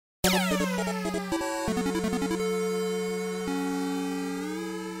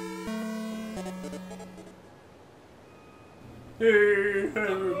Hey,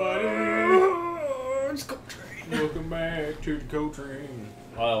 everybody! It's Coltrane. Welcome back to the Coltrane.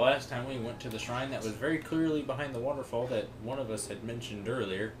 Well, last time we went to the shrine that was very clearly behind the waterfall that one of us had mentioned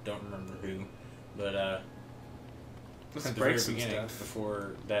earlier. Don't remember who, but let's at the break very some beginning, stuff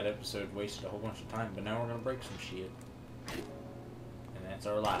before that episode wasted a whole bunch of time. But now we're gonna break some shit, and that's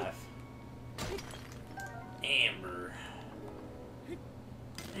our life. Amber.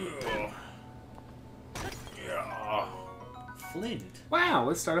 Ugh. Yeah. Flint. Wow,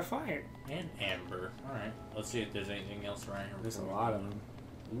 let's start a fire. And amber. Alright. Let's see if there's anything else around here. There's a lot of them.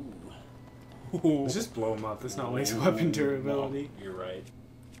 Ooh. Let's just blow them up. Let's not waste weapon durability. Well, you're right.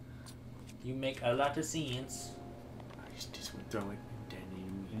 You make a lot of sense. I just would throw it.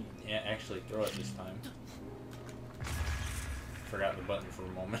 Yeah, actually throw it this time. Forgot the button for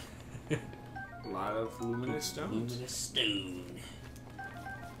a moment. A lot of luminous stones. Luminous stone.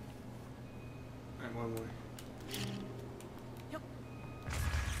 Alright, one more.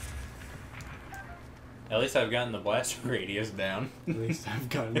 At least I've gotten the blast radius down. At least I've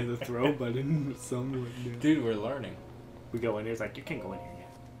gotten the throw button somewhat down. Dude, we're learning. We go in here, it's like, you can't go in here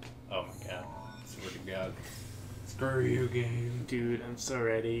yet. Oh my god. Swear to god. Screw you, game. Dude, I'm so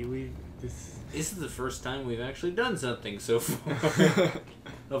ready. This is the first time we've actually done something so far.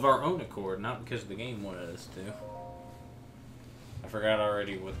 Of our own accord, not because the game wanted us to. I forgot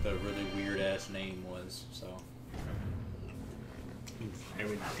already what the really weird ass name was, so.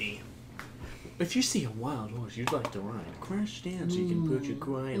 If you see a wild horse you'd like to ride, crouch down so you can approach it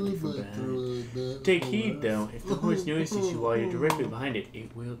quietly from behind. Take heed though, if the horse notices you while you're directly behind it,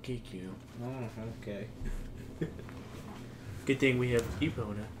 it will kick you. Oh, okay. Good thing we have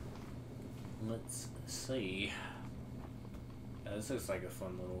Epona. Let's see. This looks like a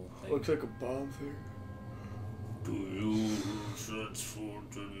fun little thing. looks like a bomb thing. Do you search for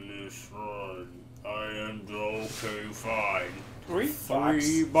the this run? I am okay, fine.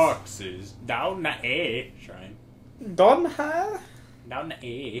 Three boxes. Down the A shrine. Done her? Down the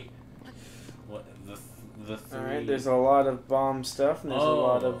A. What the three? Alright, there's a lot of bomb stuff and there's a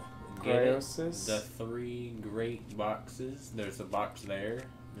lot of get it? cryosis. The three great boxes. There's a box there.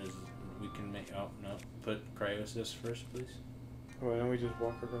 We can make. Oh no! Put cryosis first, please. Why don't we just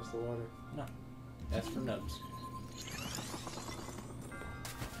walk across the water? No, that's for nubs.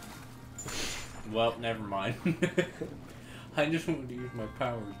 Well, never mind. I just wanted to use my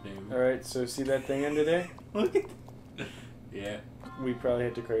powers, David. Alright, so see that thing under there? Look at that. Yeah. We probably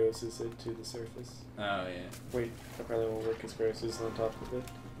had to cryosis it to the surface. Oh, yeah. Wait, that probably won't work because cryosis is on top of it.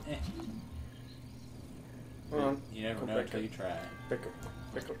 Eh. Hold on. You never Come know back until up. you try. Back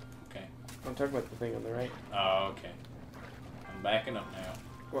up. Back up. Okay. I'm talking about the thing on the right. Oh, okay. I'm backing up now.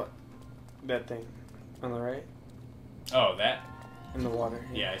 What? That thing. On the right? Oh, that? In the water.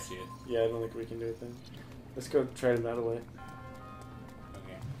 Yeah, I see it. Yeah, I don't think we can do it then. Let's go try to metal it.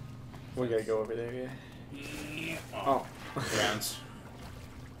 Okay. We gotta go over there, yeah. Oh. Rounds.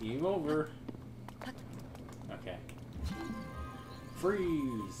 Game over. Okay.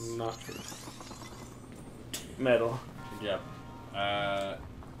 Freeze. Not freeze. Metal. Good job.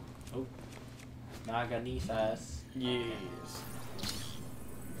 Oh. Naganisas. Yes.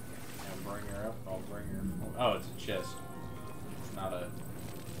 Now bring her up. I'll bring her. Oh, it's a chest. It's not a.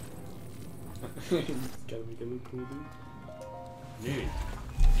 Gotta make it look cool, dude. Dude,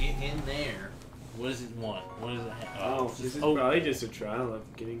 get in there. What does it want? What does it have? Oh, this is probably just a trial of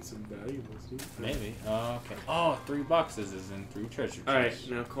getting some valuables, dude. Maybe. Oh, okay. Oh, 3 boxes is in 3 treasure chests. Alright,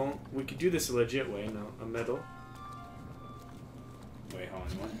 now Cole, we could do this a legit way. Now, a metal. Wait, hold on.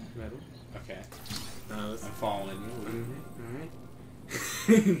 What? Metal. Okay. No, I'm following you.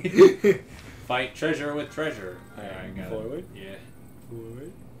 Alright. Fight treasure with treasure. Alright, I got Forward? it. Yeah.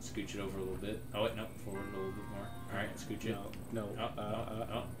 Forward. Scooch it over a little bit. Oh, wait, no. Forward a little bit more. Alright, scooch it. No.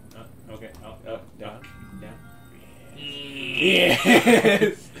 Okay. Down. Yeah.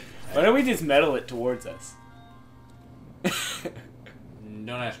 Yes! Why don't we just metal it towards us? Don't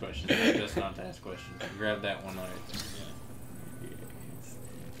ask questions. Just not to ask questions. Grab that one right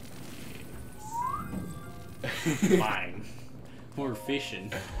there. Yeah. Mine. We're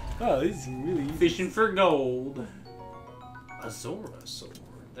fishing. Oh, this is really easy. Fishing for gold. Azora sword.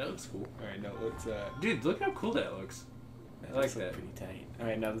 That looks cool. Alright, now let's Dude, look how cool that looks. I like that. Pretty tight.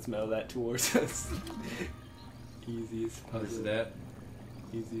 Alright, now let's metal that towards us. Easiest What puzzle. is that?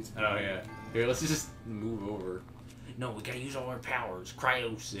 Easiest Oh, yeah. Here, let's just move over. No, we gotta use all our powers.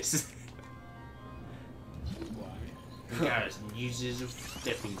 Cryosis. Why? We gotta use it as a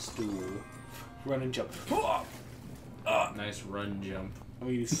stepping stool. Run and jump. Nice run jump.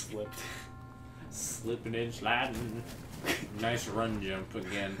 We slipped. Slipping and sliding. Nice run jump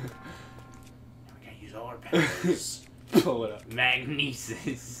again. We gotta use all our powers. Pull it up.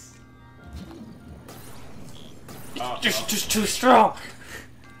 Magnesis. Just too strong.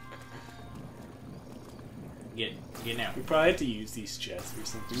 Get out. We probably have to use these chests or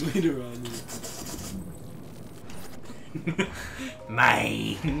something later on.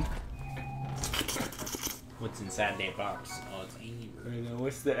 Mine. What's inside that box? Oh, it's evil. I know.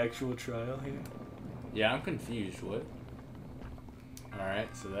 What's the actual trial here? Yeah, I'm confused. What?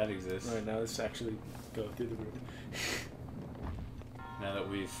 Alright, so that exists. Alright, now let's actually go through the room. Now that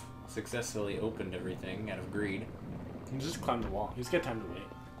we've successfully opened everything out of greed. You just climb the wall. You just get time to wait.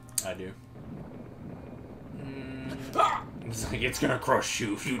 I do. It's like it's gonna crush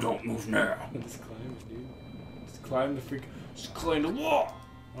you if you don't move now. Just climb it, dude. Just climb the freak. Just climb the wall!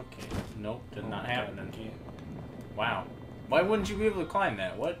 Okay. Nope, did not God, happen. I can't. Wow. Why wouldn't you be able to climb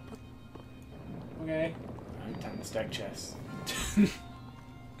that? What? Okay. Alright, time to stack chests.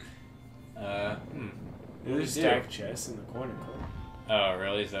 There's a stack chest in the corner. Oh,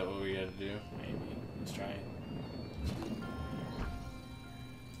 really? Is that what we gotta do? Maybe. Let's try it.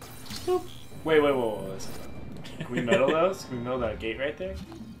 Boop. Wait, whoa. Let's can we metal those? Can we metal that gate right there?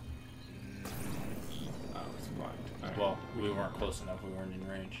 Oh, it's blocked. Right. Well, we weren't close enough. We weren't in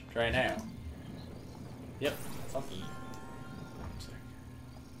range. Try it now. Yep. Something.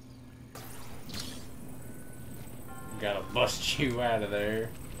 Gotta bust you out of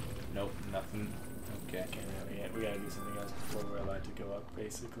there. Nope, nothing. Okay. We gotta do something else before we're allowed to go up,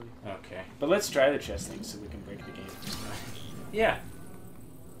 basically. Okay. But let's try the chest thing so we can break the game. Yeah.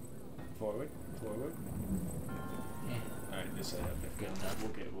 Forward. Yeah. Alright, this side up. Good enough.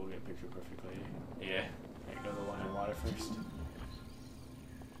 We'll get picture perfect later. Yeah. Alright, go to the one in water first.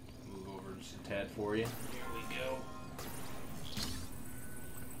 Move over just a tad for you. Here we go.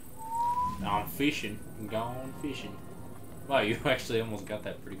 I'm fishing. I'm gone fishing. Wow, you actually almost got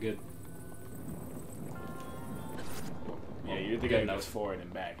that pretty good. Yeah, you're the guy who goes forward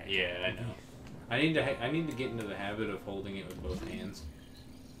and back. Yeah, I know. I need to get into the habit of holding it with both hands.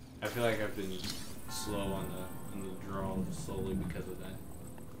 I feel like I've been slow on the draw slowly because of that.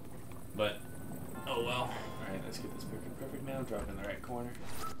 But oh well. Alright, let's get this picture perfect now. Drop in the right corner.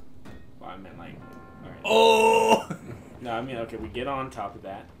 Well, I meant like. Alright. Oh. No, I mean okay. We get on top of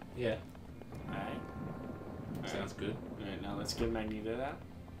that. Yeah. Alright. Sounds good. Alright, now let's get Magneto out.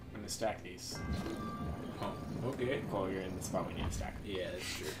 I'm gonna stack these. Oh, okay. Cole, you're in the spot we need to stack them. Yeah,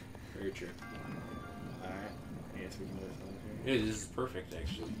 that's true. Very true. Alright. I guess we can do it from here. Yeah, this is perfect,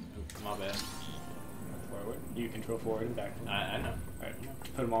 actually. Oh, my bad. Forward. You control forward and back. I know. Alright.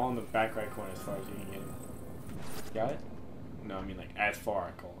 Put them all in the back right corner as far as you can get them. Got it? No, I mean like as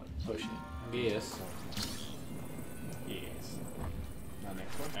far, Cole. Like push it. Yes. Yes. Now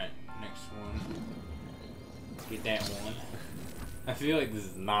next one. Alright, next one. Get that one. I feel like this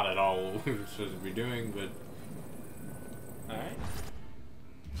is not at all what we were supposed to be doing, but... Alright.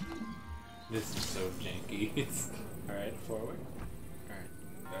 This is so janky. Alright, forward. Alright.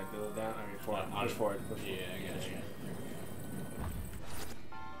 Alright, build it down. Alright, forward. Push forward. Push forward. Yeah, I got you.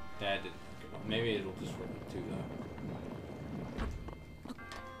 That didn't work. Maybe it'll just work too, though.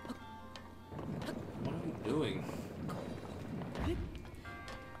 What are we doing?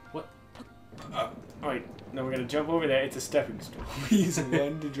 What? Alright, now we're gonna jump over there. It's a stepping stone. We use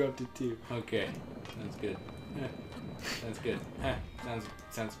 1 to drop to 2. Okay, sounds good. Sounds good.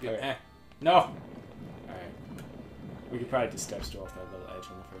 Sounds good. Right. No! Alright. We could probably just step stool off that little edge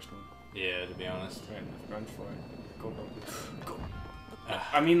on the first one. Yeah, to be honest. Right, run for it. Go.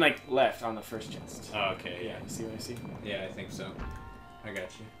 I mean, like, left on the first chest. Oh, okay, Yeah, you see what I see? Yeah, I think so. I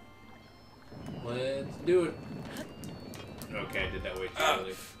got you. Let's do it. Okay, I did that way too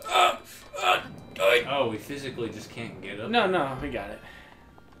early. Oh, we physically just can't get up? No, we got it.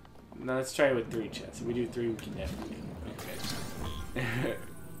 No, let's try it with 3 chests. If we do 3, we can definitely get Okay. it.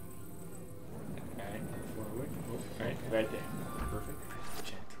 Alright, forward. Alright, right there. Perfect.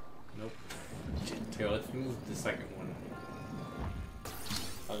 Gentle. Nope. Gentle. Okay, let's move the second one.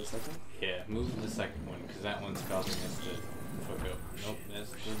 Oh, the second? Yeah, move the second one, because that one's causing us to fuck up. Nope,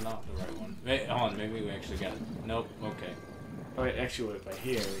 that's not the right one. Wait, hold on, maybe we actually got it. Nope, okay. Oh, wait, actually, by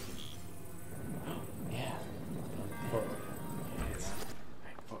here, we can... Yeah. Forward. Yes.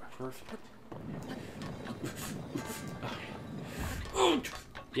 Right, forward. Perfect.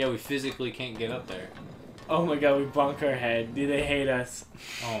 Yeah, we physically can't get up there. Oh my god, we bonk our head. Do they hate us?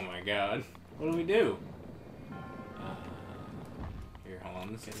 Oh my god. What do we do? Here, hold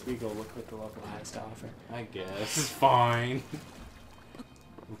on. Guess we go look what the level has to offer. I guess. Fine.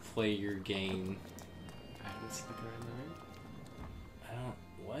 We'll play your game. Alright, let's look around the room. I don't...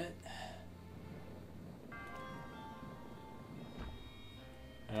 What?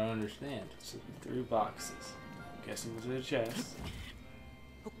 I don't understand. So 3 boxes. Guessing this is a chest.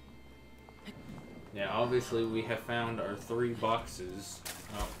 Yeah, obviously we have found our 3 boxes.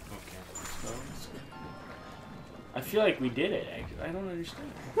 Oh, okay. I feel like we did it, actually. I don't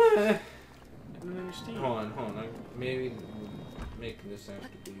understand. I don't understand. Hold on. Maybe making this have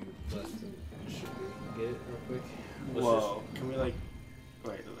to be less than it should be. Get it real quick? Whoa. Can we, like...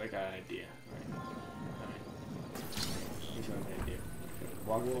 Wait, I got an idea. Alright. Here's what I'm gonna do.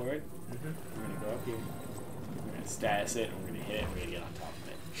 Walk forward. We're gonna go up here. We're gonna status it, and we're gonna hit it, and we're gonna get on top of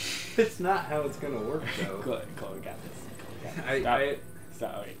it. It's not how it's gonna work, though. Cole, we got this.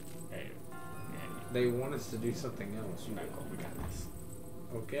 Stop. Wait. They want us to do something else. No, Cole, we got this.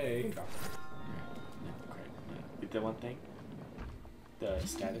 Okay. Drop it. The one thing. The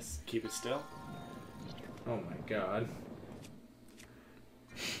status. Keep it still. Oh my god.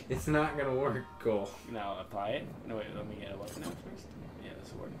 It's not gonna work, Cole. Now apply it. No, wait, let me get a weapon out first. Yeah,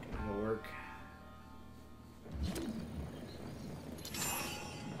 this will work. It'll work.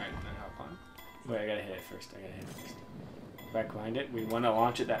 Alright, then hop on. Wait, I gotta hit it first. Back behind it. We want to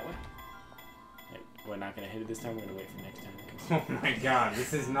launch it that way. We're not gonna hit it this time. We're gonna wait for next time. Oh my god,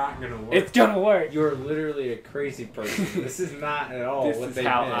 this is not gonna work. It's gonna work. You're literally a crazy person. This is not at all This what is they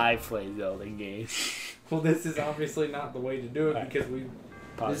how did. I play Zelda games. Well, this is obviously not the way to do it Right. because we.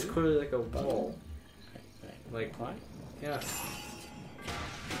 This is clearly like a wall. Right. Like, Apply. yeah.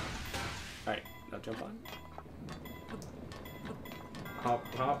 Alright, now jump on.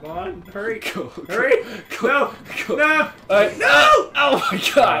 Hop on. Hurry. Go. Hurry. Go. No. Alright, no! Oh my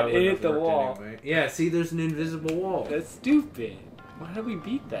god, it hit the wall. Anyway. Yeah, see, there's an invisible wall. That's stupid. Why did we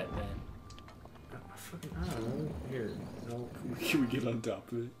beat that then? I don't know. Here. No. Can we get on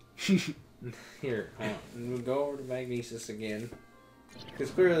top of it? Here. Hold on. We'll go over to Magnesis again.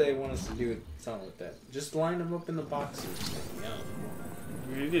 Because clearly they want us to do something with that. Just line them up in the boxes. Yeah.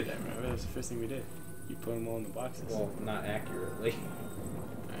 We already did that, remember? That was the first thing we did. You put them all in the boxes. Well, not accurately.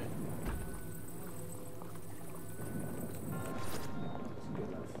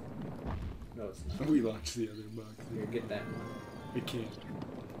 No, it's not. We launched the other box. Here, get that one. We can't.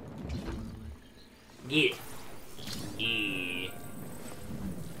 Yeah. Yeah.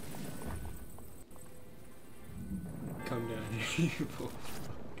 Come down here, you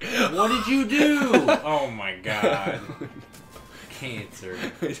What did you do? Oh my god. Cancer.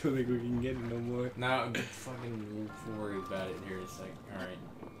 I don't think we can get it no more. Now, just fucking worry about it here in a sec. Alright.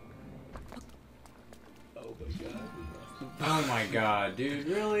 Oh my god. Oh my god, dude,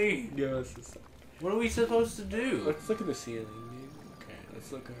 really? Give us a second. What are we supposed to do? Let's look at the ceiling, dude. Okay,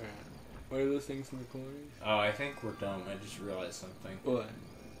 let's look around. What are those things in the corners? Oh, I think we're dumb. I just realized something. What?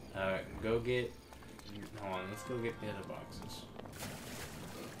 Go get... Hold on, let's go get the other boxes.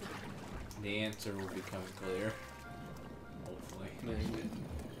 The answer will become clear. Hopefully.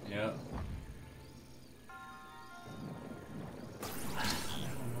 Yep. I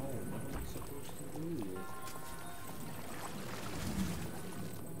don't know. What am I supposed to do?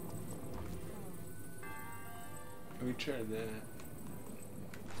 We tried that.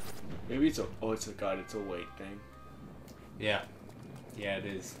 Maybe it's a... Oh, it's a god. It's a weight thing. Yeah. Yeah, it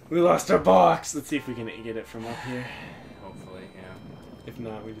is. We lost our box! Let's see if we can get it from up here. Hopefully, yeah. If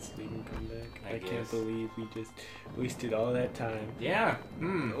not, we just leave and come back. I can't guess. believe we just wasted all that time. Yeah.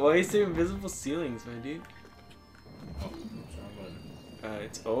 Hmm. Why is there invisible ceilings, my dude? Oh, what's wrong button?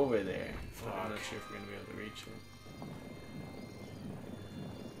 It's over there. Fuck. I'm not sure if we're gonna be able to reach it.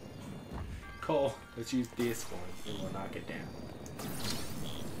 Cole. Let's use this one and we'll knock it down.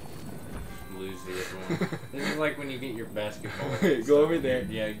 Lose the other one. This is like when you get your basketball. Go over there.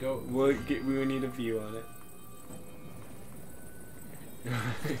 Yeah, go. We will need a view on it.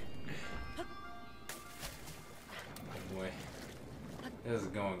 Boy. This is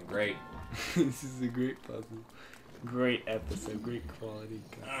going great. This is a great puzzle. Great episode. Great quality.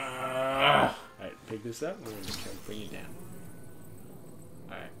 Ah. Alright, pick this up and we're gonna try to bring it down.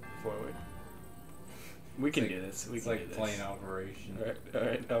 Alright, forward. We can do this. We It's can like do this. plane operation.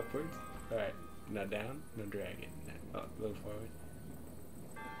 Alright, upwards. Alright, not down, no dragging. Oh, a little forward.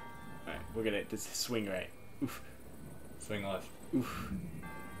 Alright, we're gonna just swing right. Oof. Swing left. Oof.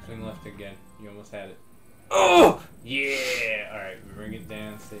 Swing left again. You almost had it. Oh! Yeah! Alright, bring it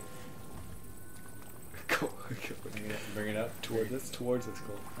down. See. Go. Bring it up. Towards us, Cole.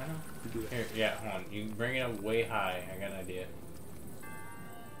 I know. We do that. Here, yeah, hold on. You can bring it up way high. I got an idea.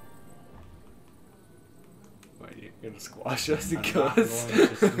 Why, you're gonna squash us and I'm kill not us? going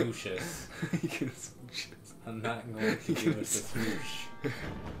to smoosh us. You're gonna smoosh us. I'm not going to do it to smoosh.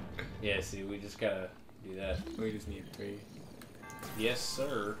 Yeah, see, we just gotta do that. We just need 3. Yes,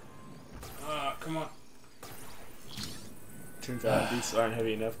 sir. Come on. Turns out these aren't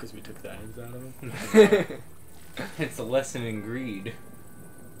heavy enough because we took the ends out of them. It's a lesson in greed.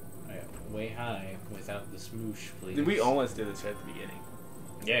 Way high without the smoosh, please. We almost did this right at the beginning.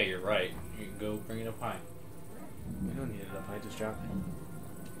 Yeah, you're right. You can go bring it up high. We don't need it up. I just dropped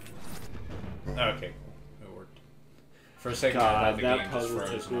it. Okay, cool. It worked. For a second, I God, thought the that game just puzzle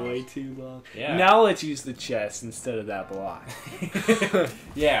froze. took way too long. Yeah. Now let's use the chest instead of that block.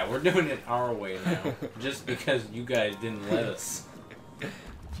 Yeah, we're doing it our way now. Just because you guys didn't let us.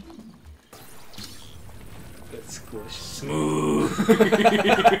 That's squish. Smooth.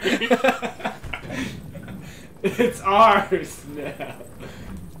 It's ours now.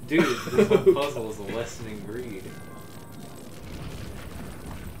 Dude, this whole puzzle is a lesson in greed.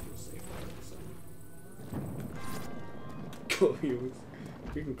 Cool.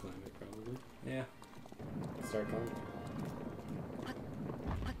 We can climb it probably. Yeah. Start climbing.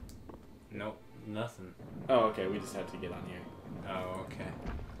 Nope, nothing. Oh, okay. We just have to get on here. Oh, okay.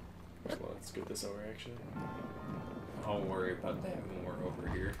 Well, let's scoot this over actually. I'll worry about that when we're over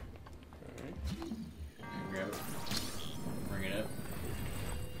here. Alright. Grab it. Bring it up.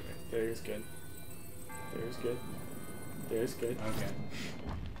 There's good. There's good. There's good. Okay.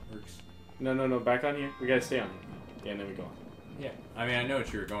 Works. No. Back on here. We gotta stay on here. Yeah, and then we go on. Yeah. I mean, I know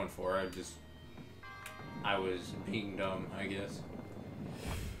what you were going for. I was being dumb, I guess.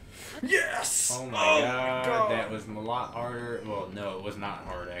 Yes! Oh my god, that was a lot harder. Well, no, it was not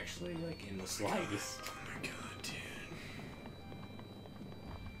hard actually, like in the slightest. Oh my god, dude.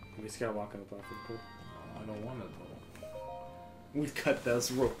 We just gotta walk on the platform. Cool. I don't want to though. We cut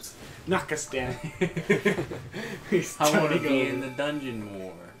those ropes. Knock us down. I want to be in the dungeon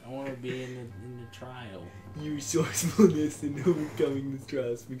more. I want to be in the trial. Your resourcefulness in overcoming the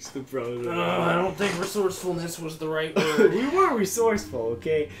trials makes the problem. I don't think resourcefulness was the right word. We were resourceful,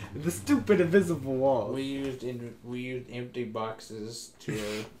 okay? The stupid invisible walls. We used empty boxes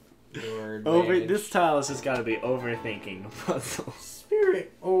to our Over advantage. this tile has just gotta be overthinking the puzzle.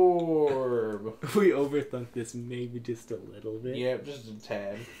 Spirit orb. We overthunk this maybe just a little bit. Yeah, just a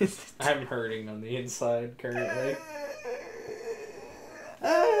tad. I'm hurting on the inside currently.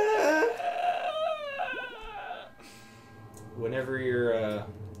 Whenever you're,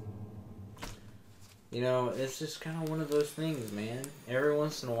 you know, it's just kind of one of those things, man. Every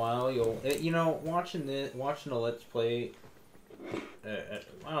once in a while, watching a Let's Play, I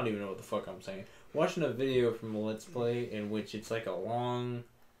don't even know what the fuck I'm saying. Watching a video from a Let's Play in which it's like a long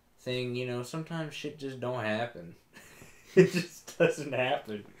thing, you know, sometimes shit just don't happen. It just doesn't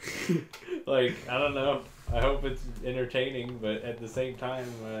happen. Like, I don't know. I hope it's entertaining, but at the same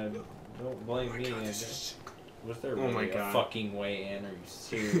time, don't blame me. Was there really a fucking way in? Are you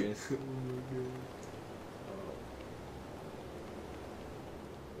serious? Oh my god.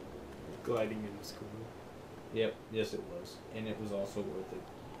 Gliding in was cool. Yep, yes it was. And it was also worth it.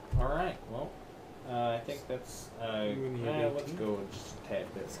 Alright, well, I think that's, let's go just a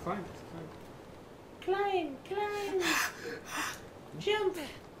tad bit. Let's climb. Climb! Jump!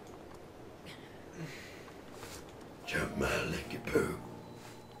 Jump my licky poo.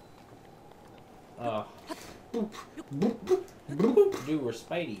 Dude, we're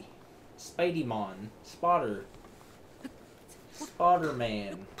Spidey. Spidey-mon.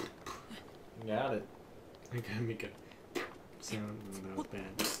 Spotter-man. Got it. I gotta make a sound. No, that was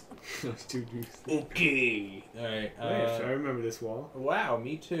bad. That was too juicy. Okay. Alright, I remember this wall. Wow,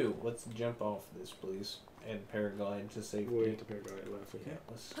 me too. Let's jump off this, please. And paraglide to safety. We have to paraglide left. Yeah,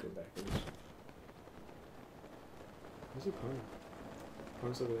 let's go backwards. Where's your pond?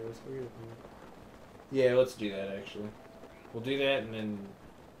 Pond's over there. Let's go get a pond. Yeah, let's do that, actually. We'll do that and then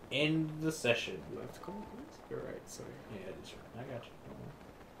end the session. Left corner, please? You're right, sorry. Yeah, it is right. I got you.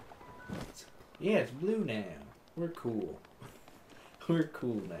 Yeah, it's blue now. We're cool. We're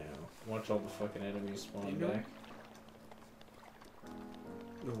cool now. Watch all the fucking enemies spawn back.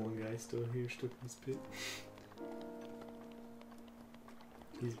 The one guy still here, stuck in his pit.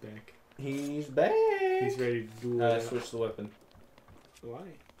 He's back. He's back! He's ready to do it. Switch the weapon.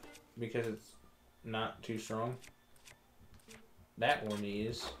 Why? Because it's not too strong. That one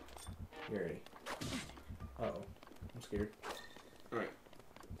is. You ready? Uh-oh. I'm scared. Alright.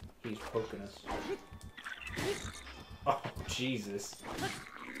 He's poking us. Oh, Jesus.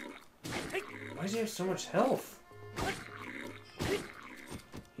 Why does he have so much health?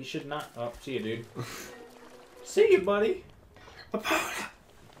 He should not. Oh, see you, dude. See you, buddy.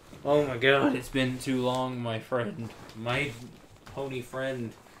 Oh my god, it's been too long, my friend. My pony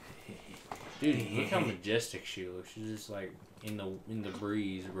friend. Dude, look how majestic she looks. She's just like in the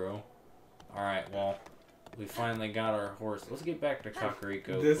breeze, bro. Alright, well, We finally got our horse. Let's get back to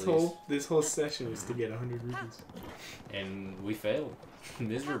Kakariko, This please. whole session was to get 100 rupees. And we failed.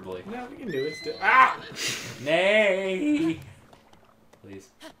 Miserably. No, we can do it still. Ah! Nay! Please.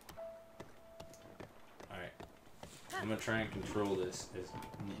 Alright. I'm gonna try and control this as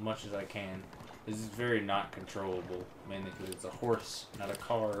much as I can. This is very not controllable, mainly because it's a horse, not a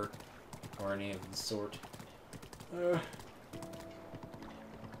car, or any of the sort. I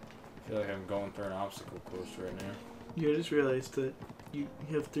feel like I'm going through an obstacle course right now. You just realized that you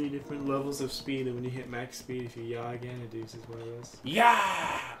have 3 different levels of speed, and when you hit max speed, if you yaw again, it uses one of those.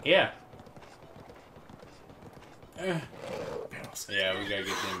 Yeah! Yeah. Yeah, we gotta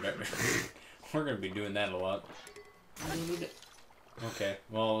get them better. We're gonna be doing that a lot. Okay,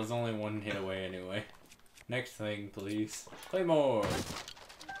 well, it was only 1 hit away anyway. Next thing, please. Claymore!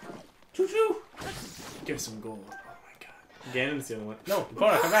 Choo-choo! Give some gold. Oh my god. Ganon's the only one. No,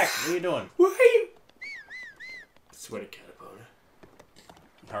 Epona, come back! What are you doing? Why are you? Sweaty cat, Epona.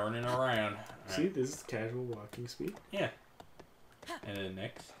 Turning around. All See, right. this is casual walking speed. Yeah. And then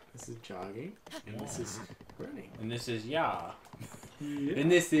next. This is jogging. And this is running. And this is yeah. Yeah.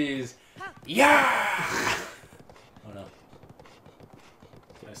 And this is yeah! Oh no.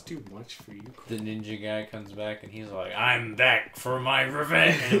 That's too much for you. The ninja guy comes back and he's like, I'm back for my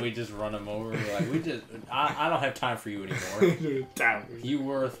revenge! And we just run him over. We're like, I don't have time for you anymore. You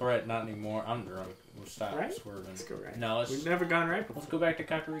were a threat, not anymore. I'm drunk. We'll stop swerving. Let's go right. No, We've never gone right before. let's go back to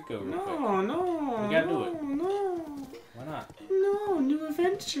Kakariko real quick. No. We gotta do it. No. Why not? No, new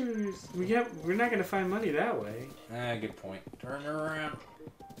adventures. We're not gonna find money that way. Ah, good point. Turn around.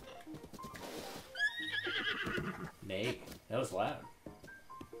 Nay, that was loud.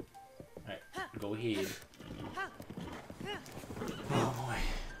 Alright, go ahead. Oh boy.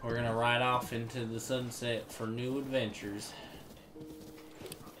 We're gonna ride off into the sunset for new adventures.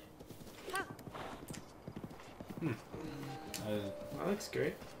 That looks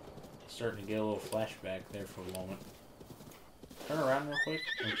great. Starting to get a little flashback there for a moment. Turn around real quick.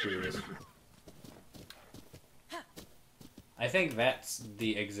 I'm curious. I think that's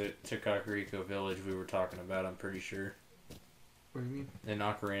the exit to Kakariko Village we were talking about, I'm pretty sure. What do you mean? In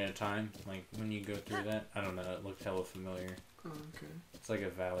Ocarina of Time, like when you go through that. I don't know, it looked hella familiar. Oh, okay. It's like a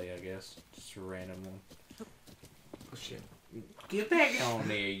valley, I guess. Just a random one. Oh, shit. Get back on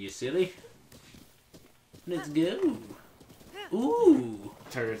there, you silly. Let's go. Ooh!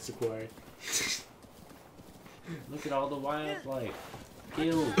 Targets acquired. Look at all the wildlife.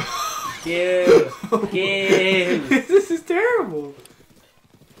 Kill. Kill. Kill. This is terrible.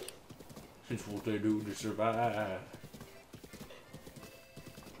 It's what they do to survive.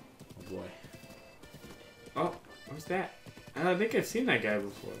 Oh boy. Oh, what's that? I think I've seen that guy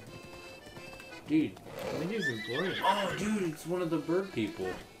before. Dude. I think he's important. Oh, dude, it's one of the bird people.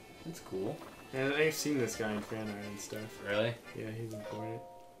 That's cool. Yeah, I've seen this guy in fan art and stuff. Really? Yeah, he's important.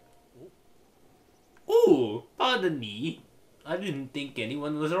 Ooh, pardon me. I didn't think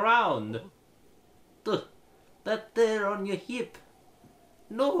anyone was around. That there on your hip.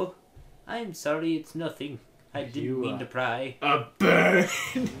 No, I'm sorry, it's nothing. I didn't mean to pry. A bird!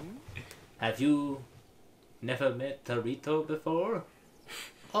 Have you never met Torito before?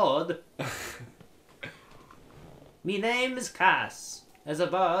 Odd. Me name is Cass. As a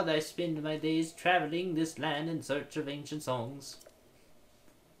bard, I spend my days traveling this land in search of ancient songs.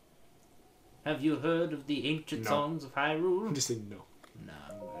 Have you heard of the ancient songs of Hyrule? Just say no. No,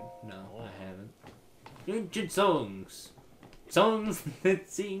 I'm good. No, I haven't. Ancient songs. Songs that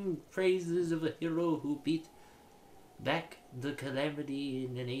sing praises of a hero who beat back the calamity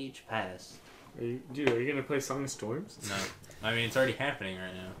in an age past. Are you gonna play Song of Storms? No. I mean, it's already happening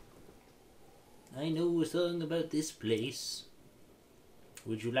right now. I know a song about this place.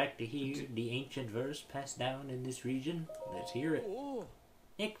 Would you like to hear the ancient verse passed down in this region? Let's hear it.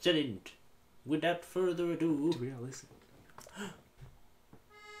 Excellent. Without further ado... Do we gotta listen?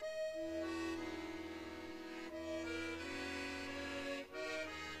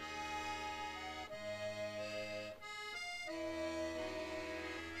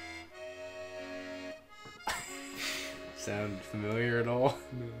 Sound familiar at all?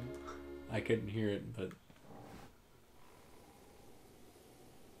 No. I couldn't hear it, but...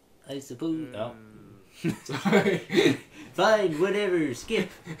 I suppose... Oh. Sorry. Fine, whatever. Skip.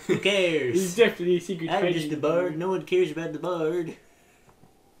 Who cares? He's definitely a secret I'm just a bard. No one cares about the bard.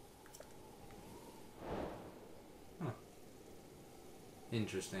 Huh.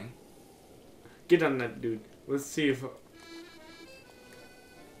 Interesting. Get on that, dude. Let's see if...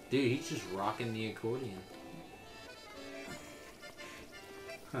 Dude, he's just rocking the accordion.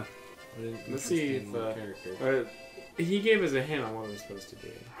 Huh. What an Let's see interesting if... character. he gave us a hint on what we're supposed to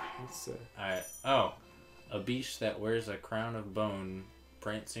do. Let's, Alright. Oh. A beast that wears a crown of bone,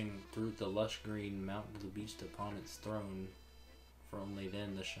 prancing through the lush green, mounted the beast upon its throne. For only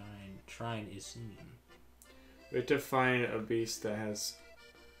then the shrine is seen. We have to find a beast that has...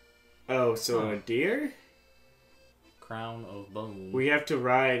 Oh, so a deer? Crown of bone. We have to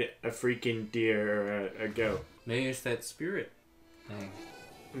ride a freaking deer or a goat. Maybe it's that spirit thing.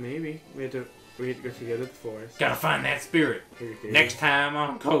 Maybe. We have to go together to the forest. Gotta find that spirit. Next time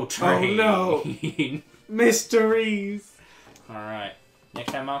on Coltrane. Oh no! Mysteries! Alright.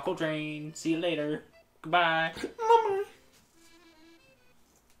 Next time on Coltrane. See you later. Goodbye. Mama!